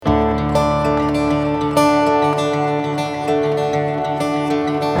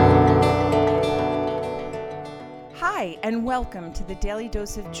Welcome to the Daily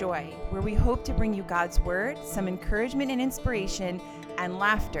Dose of Joy, where we hope to bring you God's Word, some encouragement and inspiration, and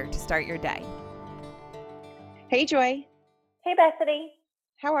laughter to start your day. Hey, Joy. Hey, Bethany.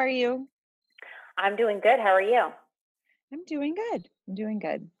 How are you? I'm doing good. How are you? I'm doing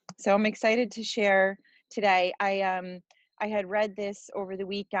good. So I'm excited to share today. I had read this over the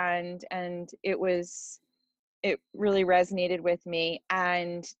weekend, and it really resonated with me.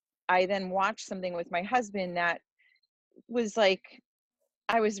 And I then watched something with my husband that was like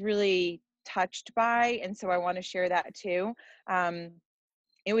I was really touched by, and so I want to share that too.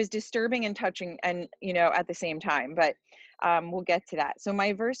 It was disturbing and touching, and at the same time, but we'll get to that. So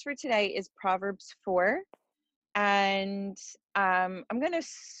my verse for today is Proverbs 4, and I'm going to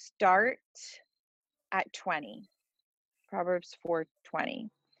start at 20. Proverbs 4:20.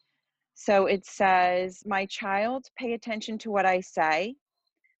 So it says, "My child, pay attention to what I say.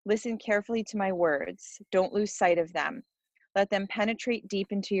 Listen carefully to my words. Don't lose sight of them. Let them penetrate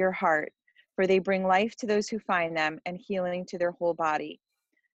deep into your heart, for they bring life to those who find them and healing to their whole body.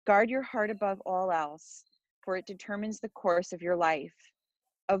 Guard your heart above all else, for it determines the course of your life.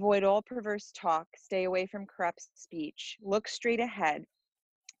 Avoid all perverse talk. Stay away from corrupt speech. Look straight ahead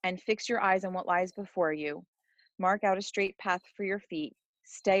and fix your eyes on what lies before you. Mark out a straight path for your feet.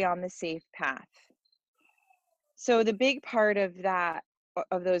 Stay on the safe path." So the big part of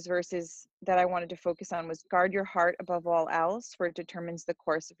those verses that I wanted to focus on was guard your heart above all else, for it determines the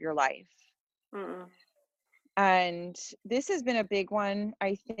course of your life. Mm-mm. And this has been a big one,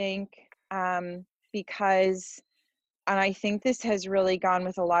 I think, because, and I think this has really gone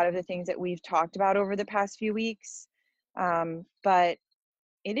with a lot of the things that we've talked about over the past few weeks. But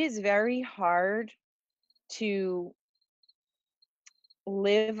it is very hard to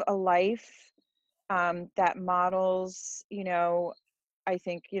live a life that models, I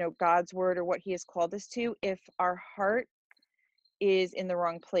think, God's word or what he has called us to, if our heart is in the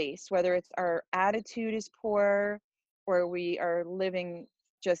wrong place, whether it's our attitude is poor or we are living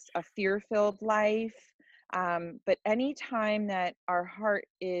just a fear-filled life. But any time that our heart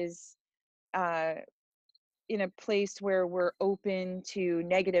is uh, in a place where we're open to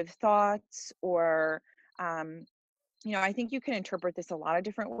negative thoughts or I think you can interpret this a lot of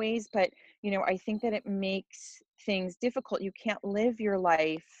different ways, but I think that it makes things difficult. You can't live your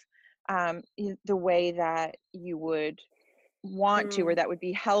life the way that you would want to, or Mm. that would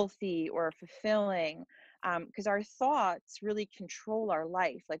be healthy or fulfilling, because our thoughts really control our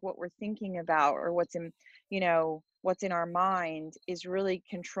life. Like what we're thinking about or what's in our mind is really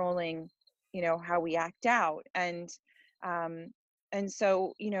controlling how we act out. And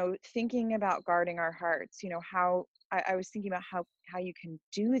so thinking about guarding our hearts, how I was thinking about how you can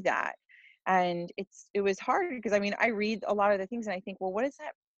do that. And it was hard because I read a lot of the things and I think, well, what is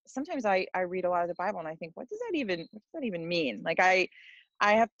that? Sometimes I read a lot of the Bible and I think, what does that even mean? Like I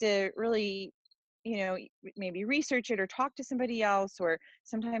have to really, maybe research it or talk to somebody else, or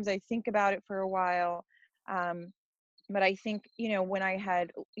sometimes I think about it for a while. But I think, when I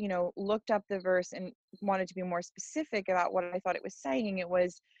had, looked up the verse and wanted to be more specific about what I thought it was saying, it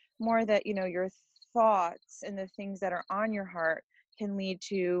was more that, your thoughts and the things that are on your heart can lead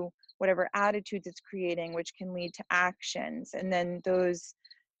to whatever attitudes it's creating, which can lead to actions. And then those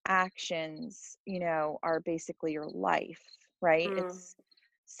actions, are basically your life, right? Mm. It's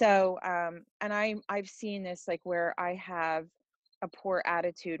so, and I've seen this like where I have a poor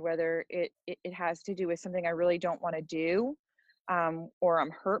attitude, whether it has to do with something I really don't want to do, or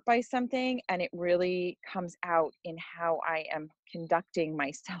I'm hurt by something, and it really comes out in how I am conducting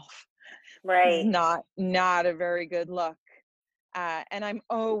myself. It's Right. not a very good look. And I'm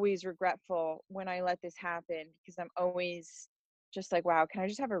always regretful when I let this happen, because I'm always just like, wow, can I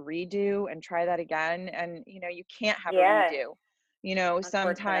just have a redo and try that again? And you can't have a Yeah, redo. unfortunately.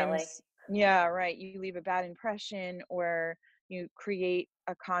 Sometimes, yeah, right, you leave a bad impression, or you create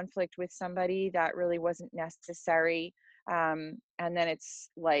a conflict with somebody that really wasn't necessary. And then it's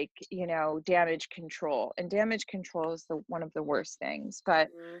like, damage control. And damage control is the one of the worst things.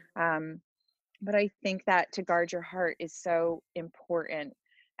 Mm. Um, but I think that to guard your heart is so important.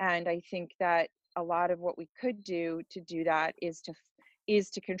 And I think that a lot of what we could do to do that is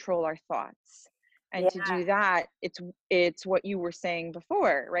to control our thoughts. And to Yeah. do that, it's what you were saying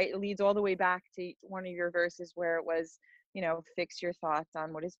before, right? It leads all the way back to one of your verses where it was, fix your thoughts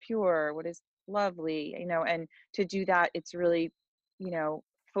on what is pure, what is lovely, and to do that, it's really,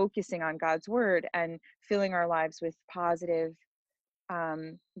 focusing on God's word and filling our lives with positive,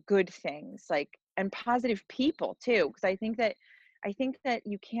 good things, like, and positive people too, because I think that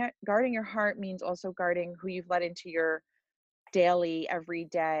you can't guarding your heart means also guarding who you've let into your daily,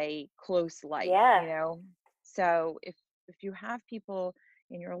 everyday, close life, Yeah. so if if you have people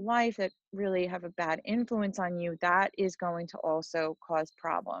in your life that really have a bad influence on you, that is going to also cause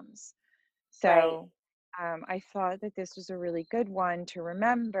problems. Right. So I thought that this was a really good one to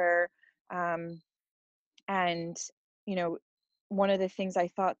remember. Um, and, you know, one of the things I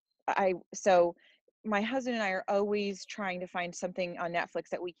thought so my husband and I are always trying to find something on Netflix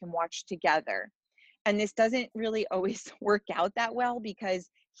that we can watch together. And this doesn't really always work out that well because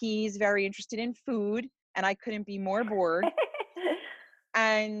he's very interested in food and I couldn't be more bored.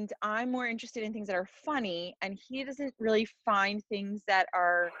 And I'm more interested in things that are funny, and he doesn't really find things that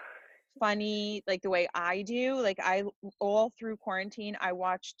are funny like the way I do. Like all through quarantine, I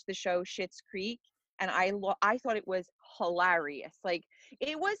watched the show Schitt's Creek, and I thought it was hilarious. Like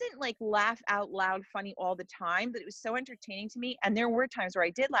it wasn't like laugh out loud funny all the time, but it was so entertaining to me. And there were times where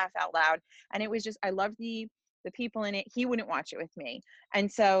I did laugh out loud, and it was just I loved the people in it. He wouldn't watch it with me,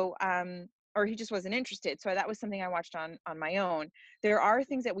 and so or he just wasn't interested. So that was something I watched on my own. There are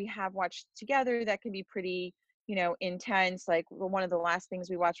things that we have watched together that can be pretty intense. Like one of the last things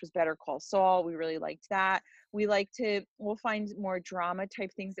we watched was Better Call Saul. We really liked that. We'll find more drama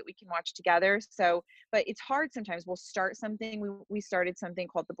type things that we can watch together. So, but it's hard sometimes. We'll start something. We started something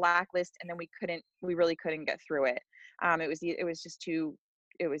called The Blacklist, and then we really couldn't get through it. It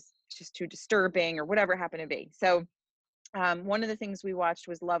was just too disturbing or whatever it happened to be. So one of the things we watched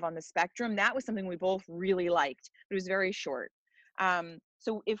was Love on the Spectrum. That was something we both really liked. It was very short.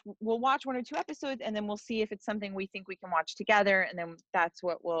 So if we'll watch 1 or 2 episodes, and then we'll see if it's something we think we can watch together, and then that's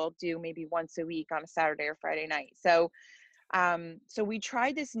what we'll do maybe once a week on a Saturday or Friday night. So we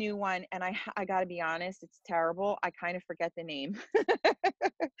tried this new one, and I got to be honest, it's terrible. I kind of forget the name.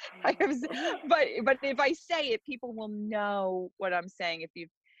 But if I say it, people will know what I'm saying.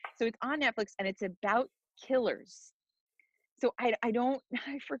 So it's on Netflix, and it's about killers. So I don't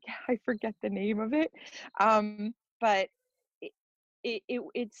I forget the name of it. But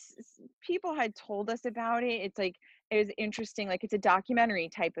it's people had told us about it. It's like it was interesting, like it's a documentary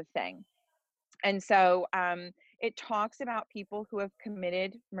type of thing. And so it talks about people who have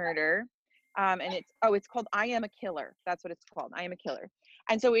committed murder. And it's called I Am a Killer. That's what it's called. I Am a Killer.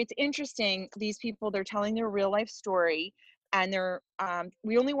 And so it's interesting. These people, they're telling their real life story, and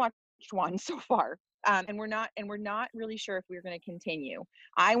we only watched one so far. And we're not really sure if we're going to continue.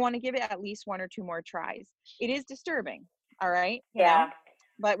 I want to give it at least 1 or 2 more tries. It is disturbing. All right. Yeah.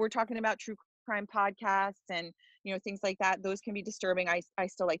 But we're talking about true crime podcasts and, things like that. Those can be disturbing. I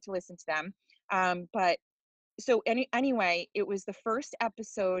still like to listen to them. But so anyway, it was the first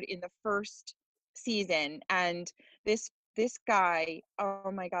episode in the first season, and this guy,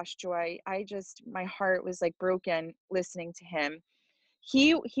 oh my gosh, Joy, my heart was like broken listening to him.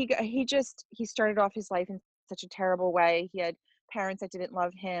 He started off his life in such a terrible way. He had parents that didn't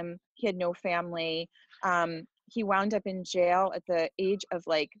love him. He had no family. He wound up in jail at the age of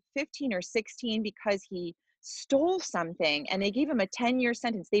like 15 or 16 because he stole something, and they gave him a 10-year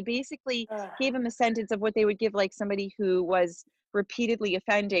sentence. They basically Ugh. gave him a sentence of what they would give like somebody who was repeatedly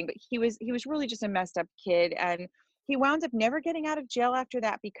offending, but he was really just a messed up kid, and he wound up never getting out of jail after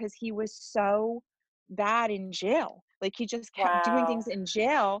that because he was so bad in jail. Like he just kept doing Wow. things in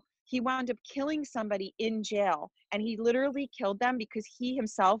jail. He wound up killing somebody in jail, and he literally killed them because he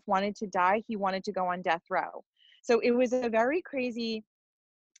himself wanted to die. He wanted to go on death row. So it was a very crazy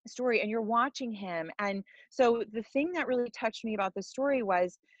story, and you're watching him. And so the thing that really touched me about the story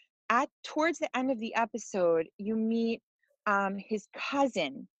was at towards the end of the episode, you meet his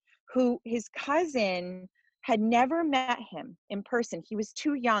cousin had never met him in person. He was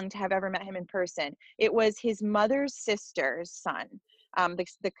too young to have ever met him in person. It was his mother's sister's son,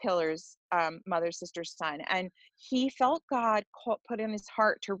 the killer's mother's sister's son. And he felt God put in his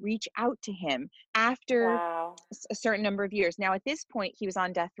heart to reach out to him after Wow. a certain number of years. Now, at this point, he was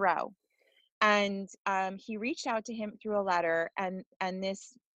on death row, and he reached out to him through a letter, and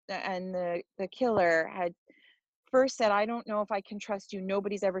the killer had first said, I don't know if I can trust you.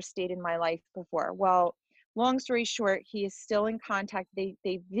 Nobody's ever stayed in my life before. Well, long story short, he is still in contact. They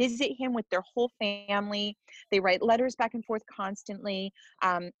visit him with their whole family. They write letters back and forth constantly.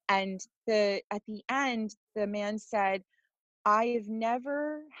 And at the end, the man said, I've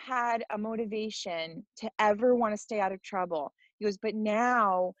never had a motivation to ever want to stay out of trouble. He goes, but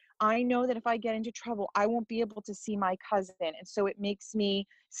now I know that if I get into trouble, I won't be able to see my cousin. And so it makes me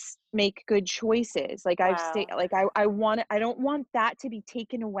make good choices. Like Wow. I don't want that to be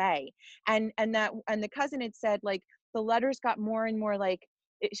taken away. And the cousin had said, like, the letters got more and more like,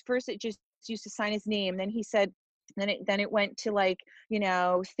 first it just used to sign his name. Then he said, then it went to like,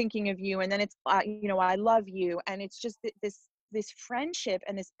 thinking of you. And then it's, I love you. And it's just this this friendship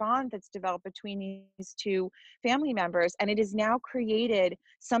and this bond that's developed between these two family members, and it has now created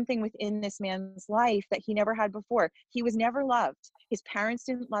something within this man's life that he never had before. He was never loved. His parents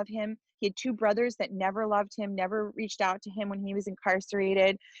didn't love him. He had two brothers that never loved him, never reached out to him when he was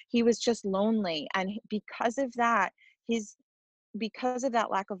incarcerated. He was just lonely, and because of that, because of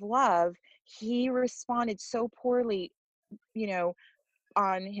that lack of love, he responded so poorly, you know,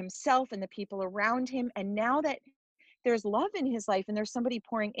 on himself and the people around him. And now that there's love in his life and there's somebody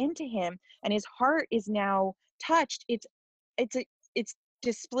pouring into him and his heart is now touched, it's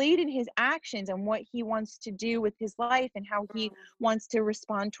displayed in his actions and what he wants to do with his life and how he Mm. wants to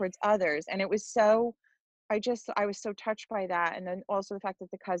respond towards others. And it was so, I was so touched by that. And then also the fact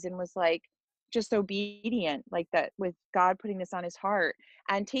that the cousin was like just obedient, like that, with God putting this on his heart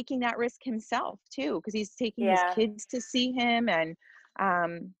and taking that risk himself too, because he's taking his Yeah. kids to see him. And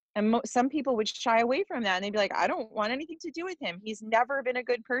some people would shy away from that and they'd be like, I don't want anything to do with him, he's never been a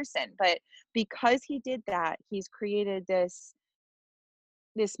good person. But because he did that, he's created this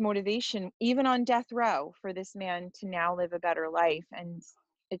motivation, even on death row, for this man to now live a better life. And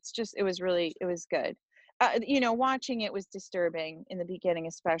it was good. Watching it was disturbing in the beginning,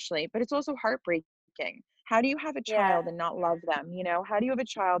 especially, but it's also heartbreaking. How do you have a Yeah. child and not love them? How do you have a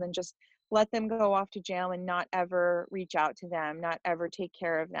child and just let them go off to jail and not ever reach out to them, not ever take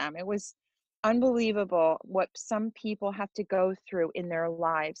care of them? It was unbelievable what some people have to go through in their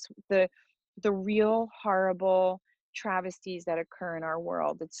lives. The real horrible travesties that occur in our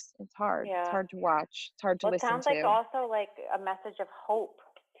world. It's hard. It's Yeah. hard to watch. It's hard to Well, it listen sounds like to. also like a message of hope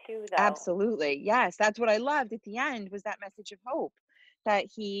too, though. Absolutely. Yes, that's what I loved at the end, was that message of hope, that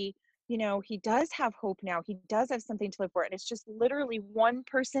he does have hope now. He does have something to live for. And it's just literally one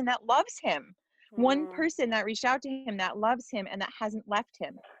person that loves him. One Mm. person that reached out to him that loves him and that hasn't left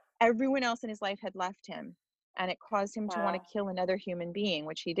him. Everyone else in his life had left him, and it caused him to want Wow. to kill another human being,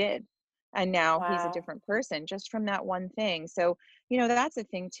 which he did. And now he's a Wow. different person just from that one thing. So, that's a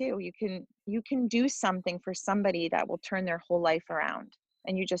thing too. You can do something for somebody that will turn their whole life around,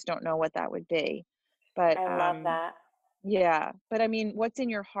 and you just don't know what that would be. But I love that. yeah, but I mean, what's in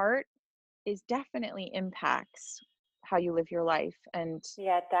your heart is definitely impacts how you live your life and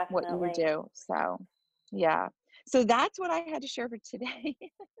Yeah, what you definitely. do. So yeah, so that's what I had to share for today.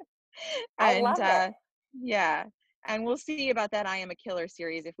 I And love it. yeah, and we'll see about that I Am a Killer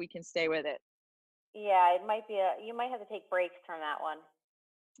series if we can stay with it. Yeah, it might be you might have to take breaks from that one.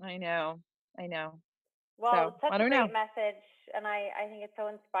 I know. Well, So it's such I a don't know. great message, and I think it's so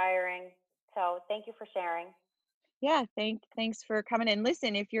inspiring. So thank you for sharing. Yeah, thanks for coming in.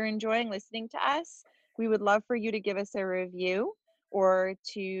 Listen, if you're enjoying listening to us, we would love for you to give us a review or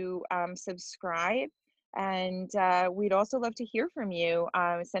to subscribe. And we'd also love to hear from you.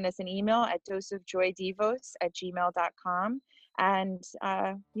 Send us an email at doseofjoydevos@gmail.com. And,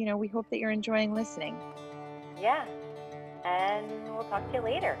 we hope that you're enjoying listening. Yeah, and we'll talk to you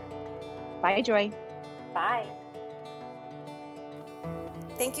later. Bye, Joy. Bye.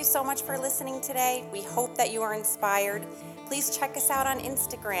 Thank you so much for listening today. We hope that you are inspired. Please check us out on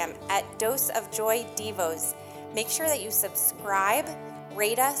Instagram at doseofjoydevos. Make sure that you subscribe,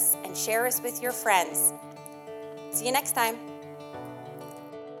 rate us, and share us with your friends. See you next time.